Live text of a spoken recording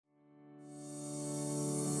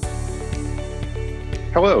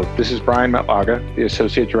Hello, this is Brian Matlaga, the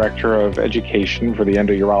Associate Director of Education for the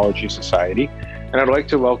Endourology Society, and I'd like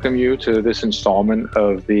to welcome you to this installment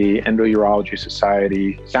of the Endourology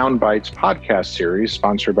Society Soundbites podcast series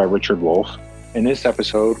sponsored by Richard Wolf. In this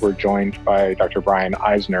episode, we're joined by Dr. Brian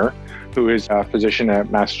Eisner, who is a physician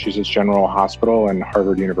at Massachusetts General Hospital and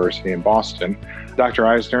Harvard University in Boston. Dr.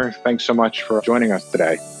 Eisner, thanks so much for joining us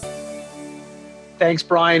today. Thanks,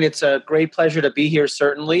 Brian. It's a great pleasure to be here,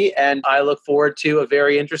 certainly, and I look forward to a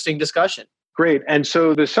very interesting discussion. Great. And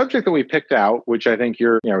so the subject that we picked out, which I think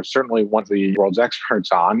you're certainly one of the world's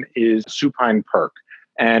experts on, is supine PERC.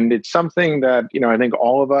 And it's something that, I think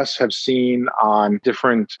all of us have seen on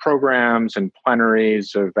different programs and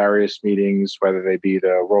plenaries of various meetings, whether they be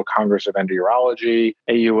the World Congress of Endourology,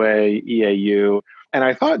 AUA, EAU. And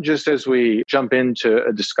I thought just as we jump into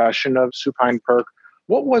a discussion of supine PERC,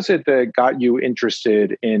 what was it that got you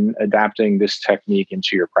interested in adapting this technique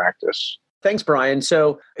into your practice? Thanks, Brian.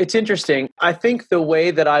 So it's interesting. I think the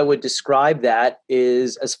way that I would describe that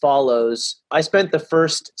is as follows. I spent the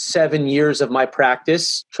first 7 years of my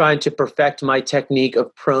practice trying to perfect my technique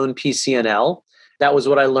of prone PCNL. That was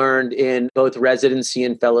what I learned in both residency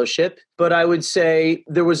and fellowship. But I would say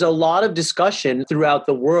there was a lot of discussion throughout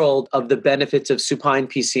the world of the benefits of supine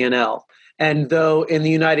PCNL. And though in the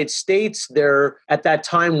United States, there at that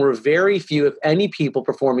time were very few, if any, people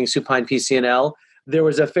performing supine PCNL, there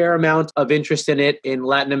was a fair amount of interest in it in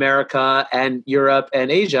Latin America and Europe and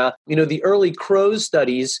Asia. The early CROWS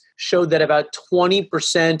studies showed that about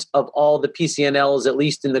 20% of all the PCNLs, at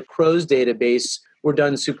least in the CROWS database, were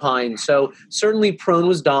done supine. So certainly prone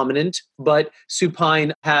was dominant, but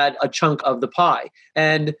supine had a chunk of the pie.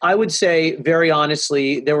 And I would say, very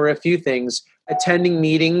honestly, there were a few things. Attending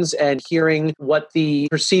meetings and hearing what the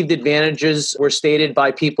perceived advantages were stated by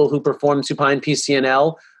people who performed supine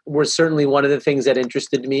PCNL were certainly one of the things that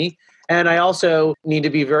interested me. And I also need to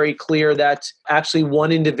be very clear that actually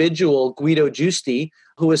one individual, Guido Giusti,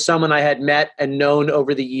 who was someone I had met and known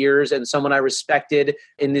over the years and someone I respected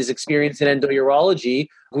in his experience in endourology,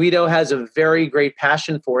 Guido has a very great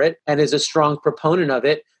passion for it and is a strong proponent of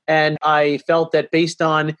it. And I felt that based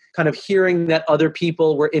on kind of hearing that other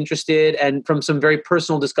people were interested and from some very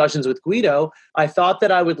personal discussions with Guido, I thought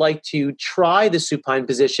that I would like to try the supine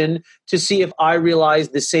position to see if I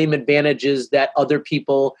realized the same advantages that other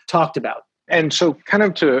people talked about. And so kind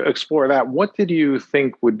of to explore that, what did you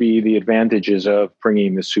think would be the advantages of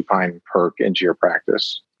bringing the supine PERC into your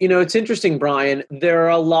practice? It's interesting, Brian. There are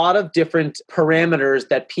a lot of different parameters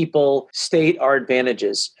that people state are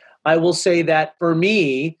advantages. I will say that for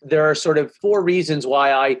me, there are sort of 4 reasons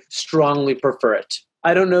why I strongly prefer it.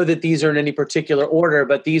 I don't know that these are in any particular order,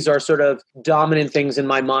 but these are sort of dominant things in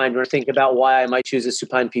my mind when I think about why I might choose a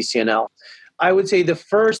supine PCNL. I would say the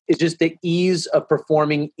first is just the ease of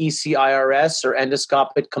performing ECIRS or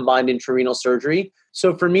endoscopic combined intrarenal surgery.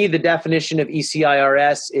 So for me, the definition of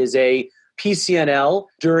ECIRS is a PCNL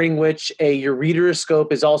during which a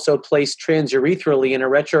ureteroscope is also placed transurethral in a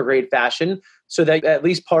retrograde fashion, so that at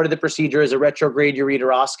least part of the procedure is a retrograde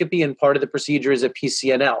ureteroscopy and part of the procedure is a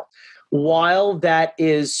PCNL. While that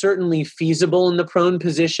is certainly feasible in the prone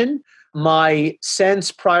position, my sense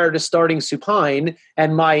prior to starting supine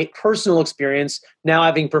and my personal experience now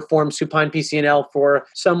having performed supine PCNL for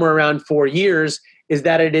somewhere around 4 years is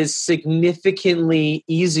that it is significantly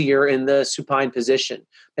easier in the supine position.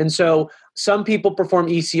 And so some people perform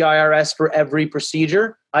ECIRS for every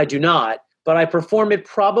procedure. I do not. But I perform it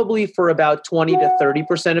probably for about 20 to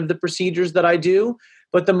 30% of the procedures that I do.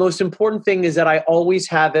 But the most important thing is that I always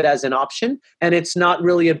have it as an option, and it's not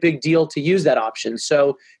really a big deal to use that option.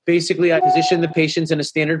 So basically, I position the patients in a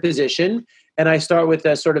standard position, and I start with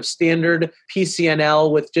a sort of standard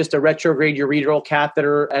PCNL with just a retrograde ureteral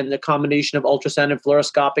catheter and the combination of ultrasound and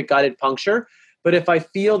fluoroscopic guided puncture. But if I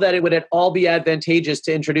feel that it would at all be advantageous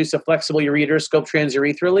to introduce a flexible ureteroscope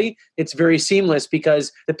transurethral, it's very seamless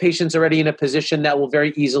because the patient's already in a position that will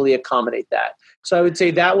very easily accommodate that. So I would say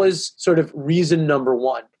that was sort of reason number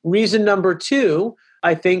 1. Reason number 2,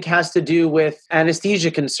 I think, has to do with anesthesia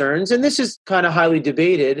concerns. And this is kind of highly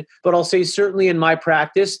debated, but I'll say certainly in my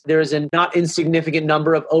practice, there's a not insignificant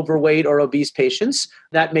number of overweight or obese patients.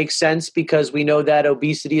 That makes sense because we know that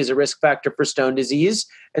obesity is a risk factor for stone disease.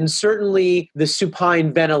 And certainly the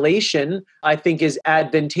supine ventilation, I think, is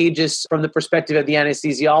advantageous from the perspective of the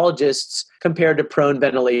anesthesiologists compared to prone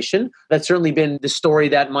ventilation. That's certainly been the story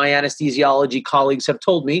that my anesthesiology colleagues have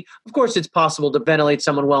told me. Of course, it's possible to ventilate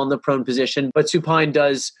someone well in the prone position, but supine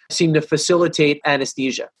does seem to facilitate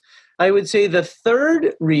anesthesia. I would say the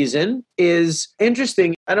third reason is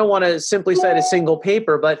interesting. I don't want to simply cite a single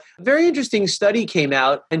paper, but a very interesting study came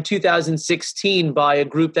out in 2016 by a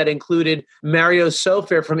group that included Mario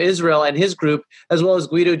Sofer from Israel and his group, as well as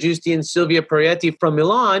Guido Giusti and Silvia Parietti from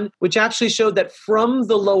Milan, which actually showed that from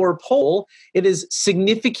the lower pole, it is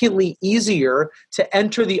significantly easier to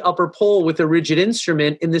enter the upper pole with a rigid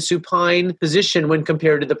instrument in the supine position when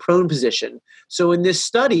compared to the prone position. So in this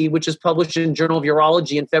study, which was published in Journal of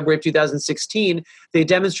Urology in February of 2016, they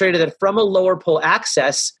demonstrated that from a lower pole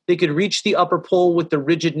access, they could reach the upper pole with the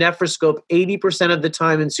rigid nephroscope 80% of the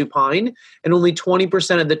time in supine and only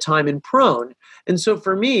 20% of the time in prone. And so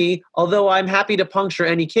for me, although I'm happy to puncture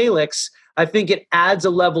any calyx, I think it adds a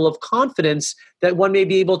level of confidence that one may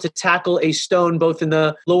be able to tackle a stone both in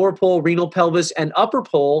the lower pole, renal pelvis, and upper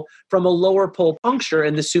pole from a lower pole puncture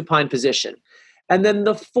in the supine position. And then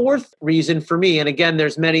the fourth reason for me, and again,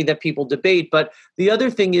 there's many that people debate, but the other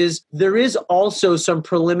thing is there is also some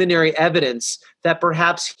preliminary evidence that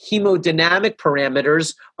perhaps hemodynamic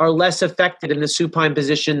parameters are less affected in the supine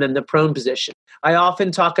position than the prone position. I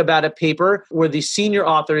often talk about a paper where the senior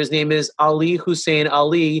author, his name is Ali Hussein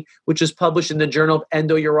Ali, which was published in the Journal of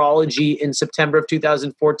Endourology in September of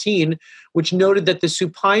 2014, which noted that the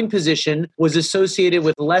supine position was associated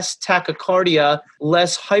with less tachycardia,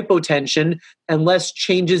 less hypotension, and less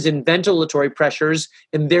changes in ventilatory pressures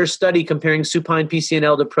in their study comparing supine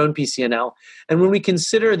PCNL to prone PCNL. And when we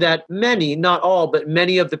consider that many, not all, but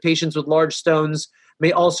many of the patients with large stones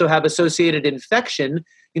may also have associated infection,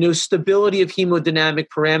 stability of hemodynamic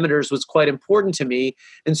parameters was quite important to me.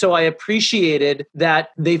 And so I appreciated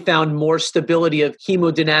that they found more stability of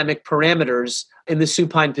hemodynamic parameters in the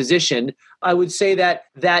supine position. I would say that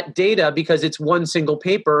that data, because it's one single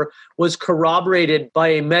paper, was corroborated by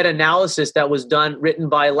a meta-analysis that was done, written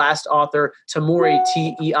by last author Teimouri,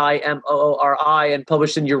 Teimoori, and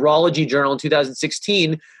published in Urology Journal in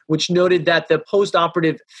 2016, which noted that the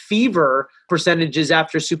postoperative fever percentages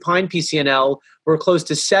after supine PCNL were close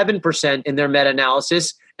to 7% in their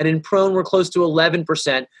meta-analysis, and in prone were close to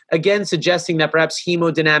 11%, again suggesting that perhaps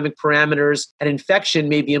hemodynamic parameters and infection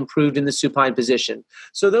may be improved in the supine position.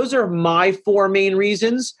 So those are my four main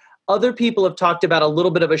reasons. Other people have talked about a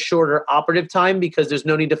little bit of a shorter operative time because there's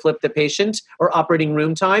no need to flip the patient, or operating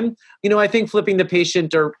room time. I think flipping the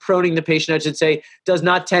patient, or proning the patient, I should say, does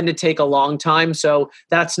not tend to take a long time. So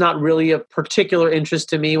that's not really of particular interest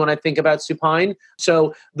to me when I think about supine.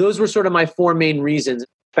 So those were sort of my four main reasons.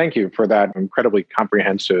 Thank you for that incredibly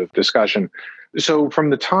comprehensive discussion. So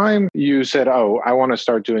from the time you said, I want to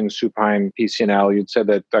start doing supine PCNL, you'd said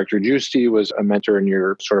that Dr. Giusti was a mentor in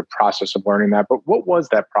your sort of process of learning that. But what was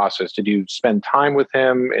that process? Did you spend time with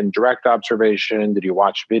him in direct observation? Did you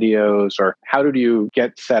watch videos? Or how did you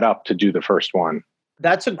get set up to do the first one?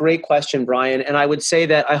 That's a great question, Brian. And I would say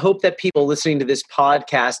that I hope that people listening to this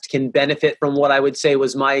podcast can benefit from what I would say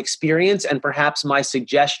was my experience and perhaps my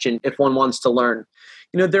suggestion if one wants to learn.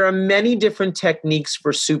 There are many different techniques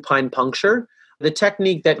for supine puncture. The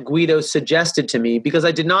technique that Guido suggested to me, because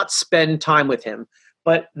I did not spend time with him,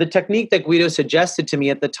 but the technique that Guido suggested to me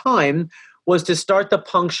at the time was to start the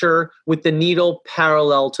puncture with the needle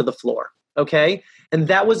parallel to the floor. Okay? And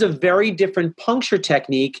that was a very different puncture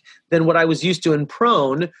technique than what I was used to in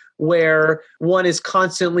prone, where one is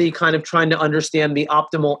constantly kind of trying to understand the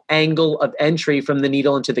optimal angle of entry from the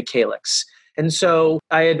needle into the calyx. And so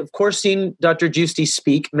I had, of course, seen Dr. Giusti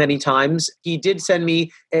speak many times. He did send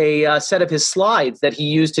me a set of his slides that he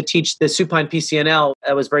used to teach the supine PCNL.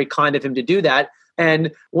 It was very kind of him to do that.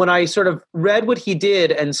 And when I sort of read what he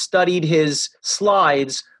did and studied his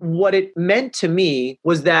slides, what it meant to me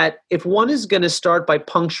was that if one is going to start by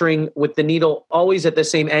puncturing with the needle always at the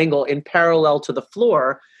same angle in parallel to the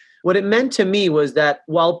floor, what it meant to me was that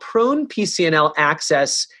while prone PCNL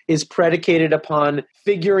access is predicated upon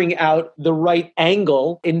figuring out the right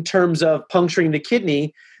angle in terms of puncturing the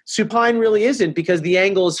kidney, supine really isn't, because the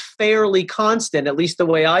angle is fairly constant, at least the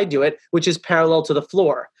way I do it, which is parallel to the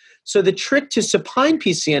floor. So the trick to supine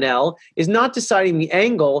PCNL is not deciding the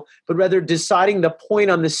angle, but rather deciding the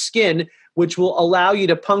point on the skin, which will allow you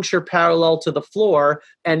to puncture parallel to the floor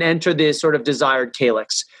and enter the sort of desired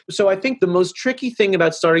calyx. So I think the most tricky thing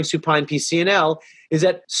about starting supine PCNL is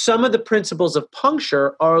that some of the principles of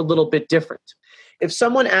puncture are a little bit different. If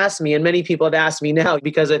someone asks me, and many people have asked me now,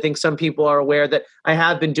 because I think some people are aware that I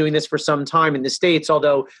have been doing this for some time in the States,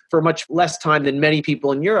 although for much less time than many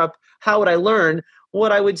people in Europe, how would I learn?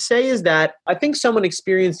 What I would say is that I think someone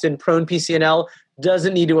experienced in prone PCNL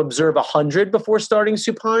doesn't need to observe 100 before starting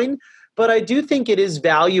supine. But I do think it is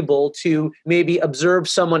valuable to maybe observe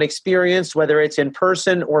someone experienced, whether it's in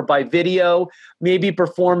person or by video, maybe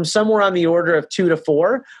perform somewhere on the order of 2 to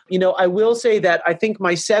 4. I will say that I think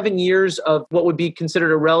my 7 years of what would be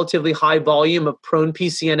considered a relatively high volume of prone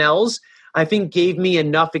PCNLs, I think gave me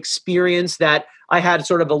enough experience that I had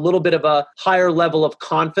sort of a little bit of a higher level of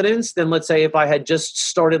confidence than, let's say, if I had just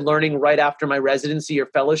started learning right after my residency or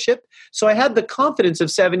fellowship. So I had the confidence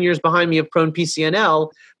of 7 years behind me of prone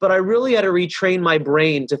PCNL, but I really had to retrain my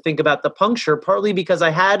brain to think about the puncture, partly because I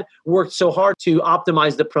had worked so hard to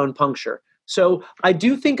optimize the prone puncture. So I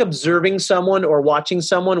do think observing someone or watching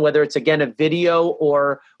someone, whether it's, again, a video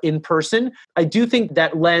or in person, I do think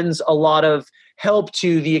that lends a lot of help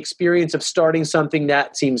to the experience of starting something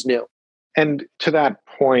that seems new. And to that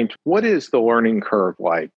point, what is the learning curve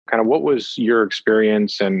like? Kind of what was your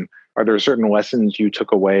experience, and are there certain lessons you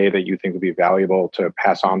took away that you think would be valuable to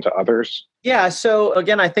pass on to others? Yeah. So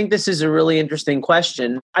again, I think this is a really interesting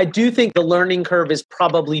question. I do think the learning curve is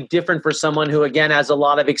probably different for someone who, again, has a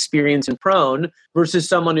lot of experience in prone versus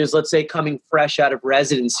someone who's, let's say, coming fresh out of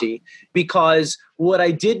residency. Because what I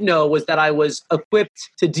did know was that I was equipped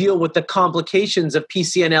to deal with the complications of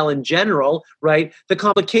PCNL in general, right? The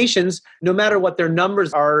complications, no matter what their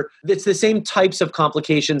numbers are, it's the same types of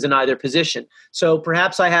complications in either position. So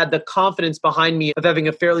perhaps I had the confidence behind me of having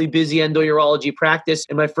a fairly busy endourology practice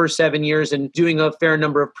in my first 7 years and doing a fair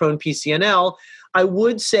number of prone PCNL. I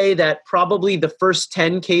would say that probably the first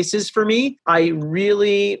 10 cases for me, I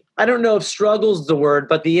don't know if struggle's the word,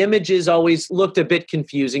 but the images always looked a bit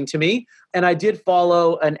confusing to me. And I did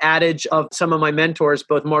follow an adage of some of my mentors,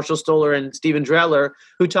 both Marshall Stoller and Stephen Dreller,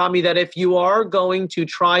 who taught me that if you are going to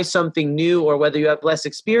try something new or whether you have less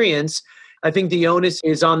experience, I think the onus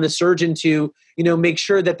is on the surgeon to, make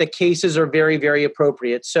sure that the cases are very, very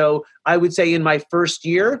appropriate. So I would say in my first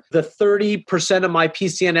year, the 30% of my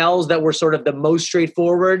PCNLs that were sort of the most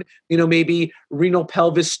straightforward, maybe renal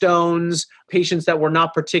pelvis stones, patients that were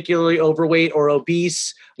not particularly overweight or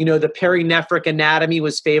obese, the perinephric anatomy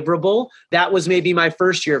was favorable. That was maybe my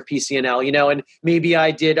first year of PCNL, and maybe I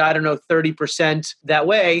did, 30% that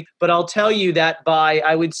way. But I'll tell you that by,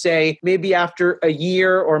 I would say, maybe after a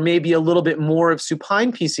year or maybe a little bit more of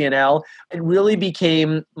supine PCNL, it really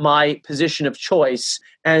became my position of choice.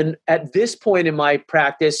 And at this point in my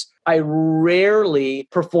practice, I rarely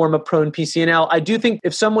perform a prone PCNL. I do think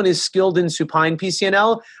if someone is skilled in supine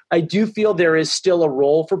PCNL, I do feel there is still a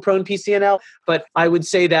role for prone PCNL. But I would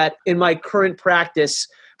say that in my current practice,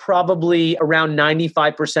 probably around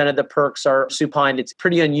 95% of the perks are supine. It's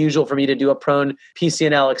pretty unusual for me to do a prone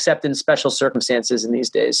PCNL, except in special circumstances in these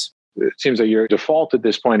days. It seems that your default at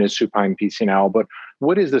this point is supine PCNL, but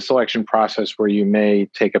what is the selection process where you may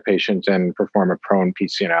take a patient and perform a prone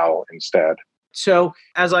PCNL instead? So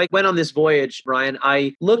as I went on this voyage, Brian,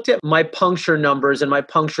 I looked at my puncture numbers and my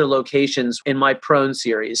puncture locations in my prone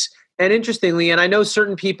series. And interestingly, and I know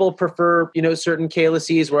certain people prefer, certain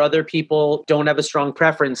calyces where other people don't have a strong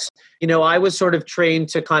preference. I was sort of trained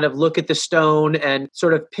to kind of look at the stone and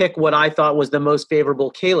sort of pick what I thought was the most favorable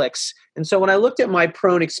calyx. And so when I looked at my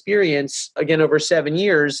prone experience, again, over 7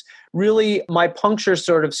 years, really my puncture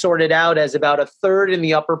sort of sorted out as about a third in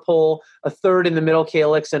the upper pole, a third in the middle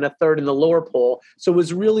calyx, and a third in the lower pole. So it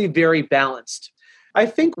was really very balanced. I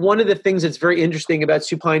think one of the things that's very interesting about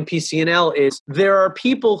supine PCNL is there are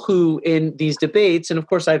people who in these debates, and of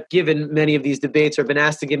course I've given many of these debates or been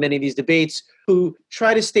asked to give many of these debates, who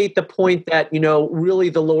try to state the point that, really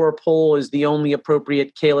the lower pole is the only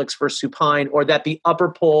appropriate calyx for supine, or that the upper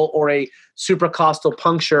pole or a supracostal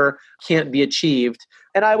puncture can't be achieved.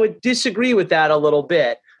 And I would disagree with that a little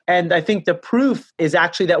bit. And I think the proof is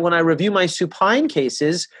actually that when I review my supine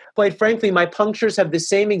cases, quite frankly, my punctures have the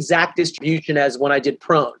same exact distribution as when I did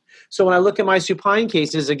prone. So when I look at my supine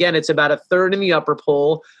cases, again, it's about a third in the upper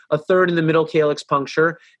pole, a third in the middle calyx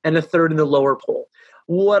puncture, and a third in the lower pole.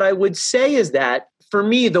 What I would say is that for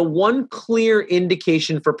me, the one clear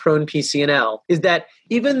indication for prone PCNL is that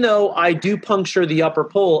even though I do puncture the upper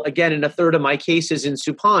pole, again, in a third of my cases in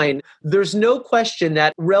supine, there's no question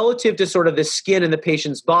that relative to sort of the skin in the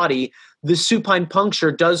patient's body, the supine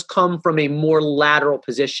puncture does come from a more lateral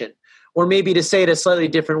position. Or maybe to say it a slightly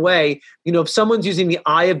different way, if someone's using the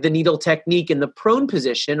eye of the needle technique in the prone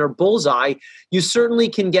position or bullseye, you certainly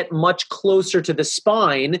can get much closer to the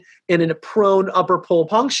spine in a prone upper pole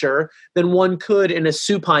puncture than one could in a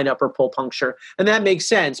supine upper pole puncture. And that makes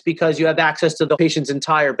sense because you have access to the patient's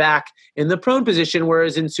entire back in the prone position,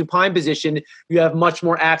 whereas in supine position, you have much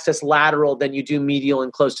more access lateral than you do medial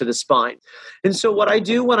and close to the spine. And so what I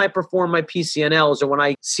do when I perform my PCNLs or when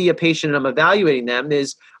I see a patient and I'm evaluating them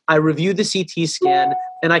is I review the CT scan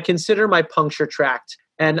and I consider my puncture tract.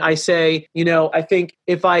 And I say, I think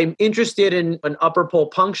if I'm interested in an upper pole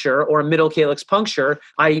puncture or a middle calyx puncture,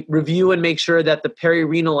 I review and make sure that the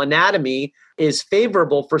perirenal anatomy is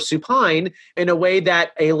favorable for supine in a way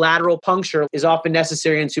that a lateral puncture is often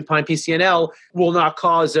necessary in supine PCNL will not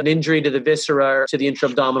cause an injury to the viscera or to the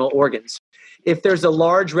intra-abdominal organs. If there's a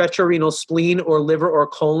large retrorenal spleen or liver or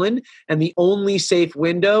colon, and the only safe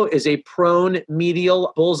window is a prone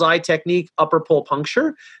medial bullseye technique upper pole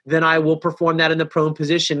puncture, then I will perform that in the prone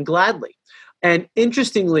position gladly. And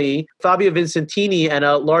interestingly, Fabio Vincentini and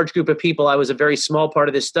a large group of people, I was a very small part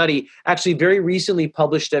of this study, actually very recently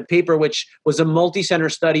published a paper which was a multi-center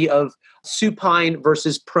study of supine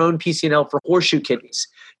versus prone PCNL for horseshoe kidneys.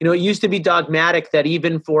 It used to be dogmatic that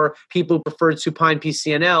even for people who preferred supine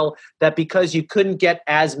PCNL, that because you couldn't get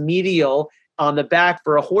as medial on the back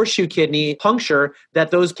for a horseshoe kidney puncture,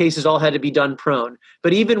 that those cases all had to be done prone.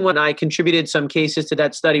 But even when I contributed some cases to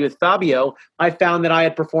that study with Fabio, I found that I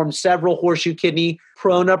had performed several horseshoe kidney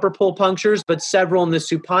prone upper pole punctures, but several in the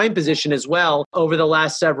supine position as well over the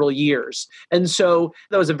last several years. And so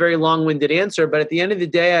that was a very long-winded answer, but at the end of the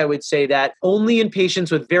day, I would say that only in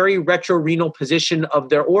patients with very retrorenal position of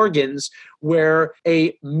their organs where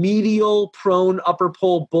a medial prone upper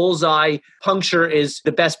pole bullseye puncture is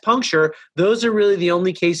the best puncture, those are really the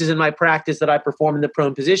only cases in my practice that I perform in the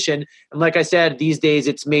prone position. And like I said, these days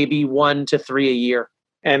it's maybe 1 to 3 a year.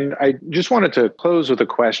 And I just wanted to close with a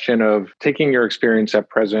question of taking your experience at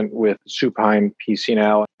present with supine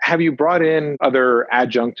PCNL. Have you brought in other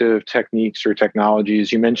adjunctive techniques or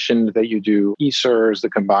technologies? You mentioned that you do ESERS, the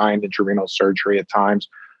combined intrarenal surgery at times.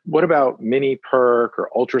 What about mini perc or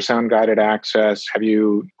ultrasound guided access? Have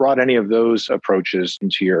you brought any of those approaches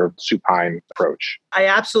into your supine approach? I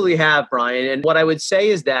absolutely have, Brian. And what I would say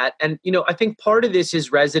is that, and, I think part of this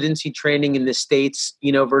is residency training in the States,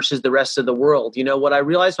 versus the rest of the world. What I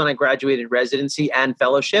realized when I graduated residency and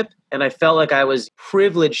fellowship, and I felt like I was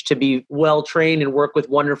privileged to be well trained and work with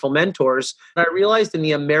wonderful mentors. And I realized in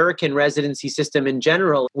the American residency system in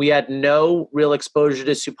general, we had no real exposure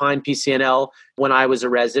to supine PCNL when I was a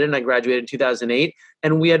resident. I graduated in 2008.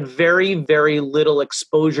 And we had very, very little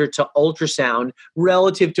exposure to ultrasound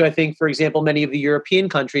relative to, I think, for example, many of the European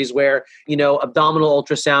countries where, abdominal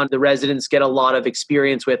ultrasound, the residents get a lot of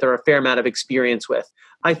experience with or a fair amount of experience with.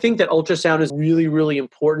 I think that ultrasound is really, really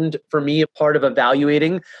important for me, a part of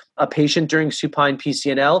evaluating a patient during supine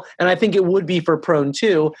PCNL. And I think it would be for prone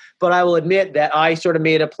too, but I will admit that I sort of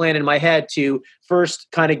made a plan in my head to first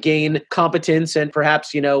kind of gain competence and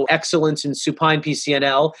perhaps, excellence in supine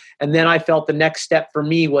PCNL. And then I felt the next step for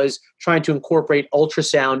me was trying to incorporate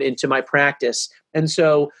ultrasound into my practice. And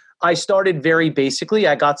so I started very basically.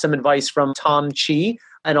 I got some advice from Tom Chi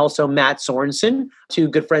and also Matt Sorensen, two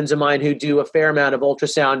good friends of mine who do a fair amount of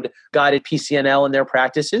ultrasound guided PCNL in their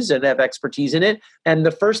practices and have expertise in it. And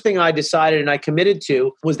the first thing I decided and I committed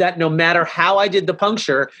to was that no matter how I did the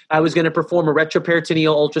puncture, I was going to perform a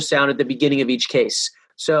retroperitoneal ultrasound at the beginning of each case.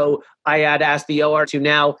 So I had asked the OR to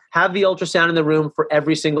now have the ultrasound in the room for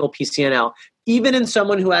every single PCNL. Even in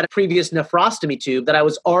someone who had a previous nephrostomy tube that I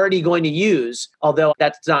was already going to use, although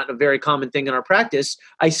that's not a very common thing in our practice,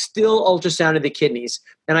 I still ultrasounded the kidneys.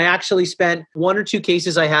 And I actually spent 1 or 2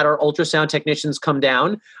 cases I had our ultrasound technicians come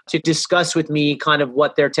down to discuss with me kind of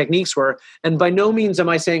what their techniques were. And by no means am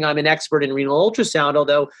I saying I'm an expert in renal ultrasound,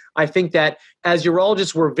 although I think that as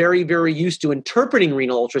urologists, we're very, very used to interpreting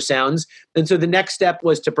renal ultrasounds. And so the next step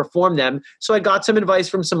was to perform them. So I got some advice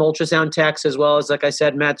from some ultrasound techs, as well as, like I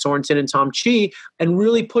said, Matt Sorensen and Tom Chi, and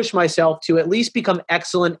really pushed myself to at least become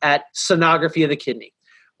excellent at sonography of the kidney.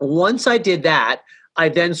 Once I did that, I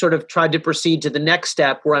then sort of tried to proceed to the next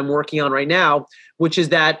step where I'm working on right now, which is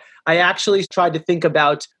that I actually tried to think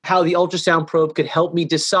about how the ultrasound probe could help me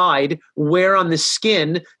decide where on the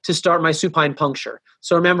skin to start my supine puncture.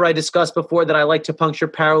 So remember, I discussed before that I like to puncture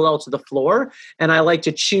parallel to the floor, and I like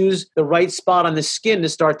to choose the right spot on the skin to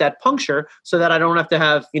start that puncture so that I don't have to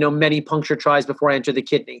have, many puncture tries before I enter the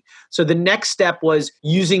kidney. So the next step was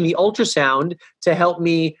using the ultrasound to help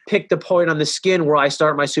me pick the point on the skin where I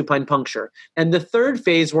start my supine puncture. And the third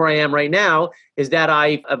phase where I am right now is that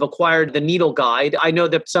I have acquired the needle guide. I know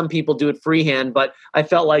that some people do it freehand, but I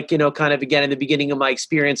felt like, kind of again, in the beginning of my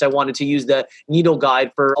experience, I wanted to use the needle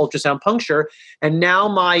guide for ultrasound puncture. And now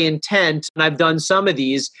my intent, and I've done some of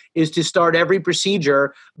these, is to start every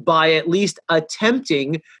procedure by at least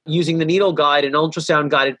attempting using the needle guide and ultrasound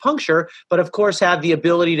guided puncture, but of course have the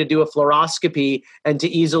ability to do a fluoroscopy and to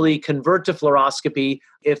easily convert to fluoroscopy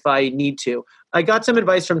if I need to. I got some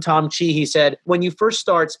advice from Tom Chi. He said, when you first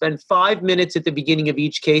start, spend 5 minutes at the beginning of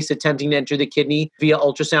each case attempting to enter the kidney via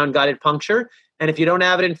ultrasound guided puncture. And if you don't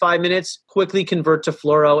have it in 5 minutes, quickly convert to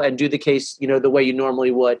fluoro and do the case, the way you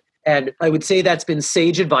normally would. And I would say that's been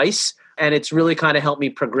sage advice, and it's really kind of helped me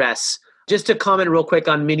progress. Just to comment real quick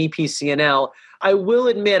on mini PCNL, I will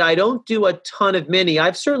admit I don't do a ton of mini.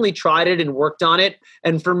 I've certainly tried it and worked on it.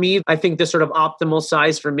 And for me, I think the sort of optimal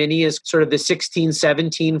size for mini is sort of the 16,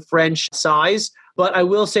 17 French size. But I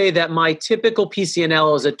will say that my typical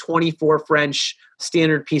PCNL is a 24 French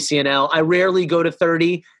standard PCNL. I rarely go to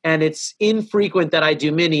 30, and it's infrequent that I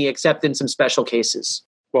do mini except in some special cases.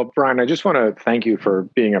 Well, Brian, I just want to thank you for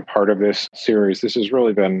being a part of this series. This has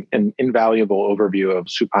really been an invaluable overview of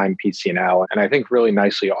supine PCNL, and I think really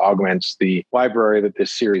nicely augments the library that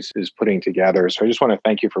this series is putting together. So I just want to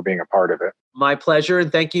thank you for being a part of it. My pleasure,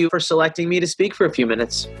 and thank you for selecting me to speak for a few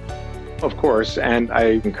minutes. Of course, and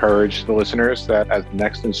I encourage the listeners that as the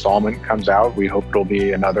next installment comes out, we hope it'll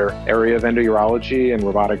be another area of endourology and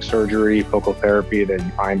robotic surgery, focal therapy that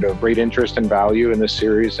you find of great interest and value in this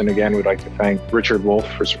series. And again, we'd like to thank Richard Wolf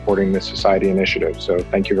for supporting this society initiative. So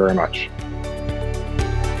thank you very much.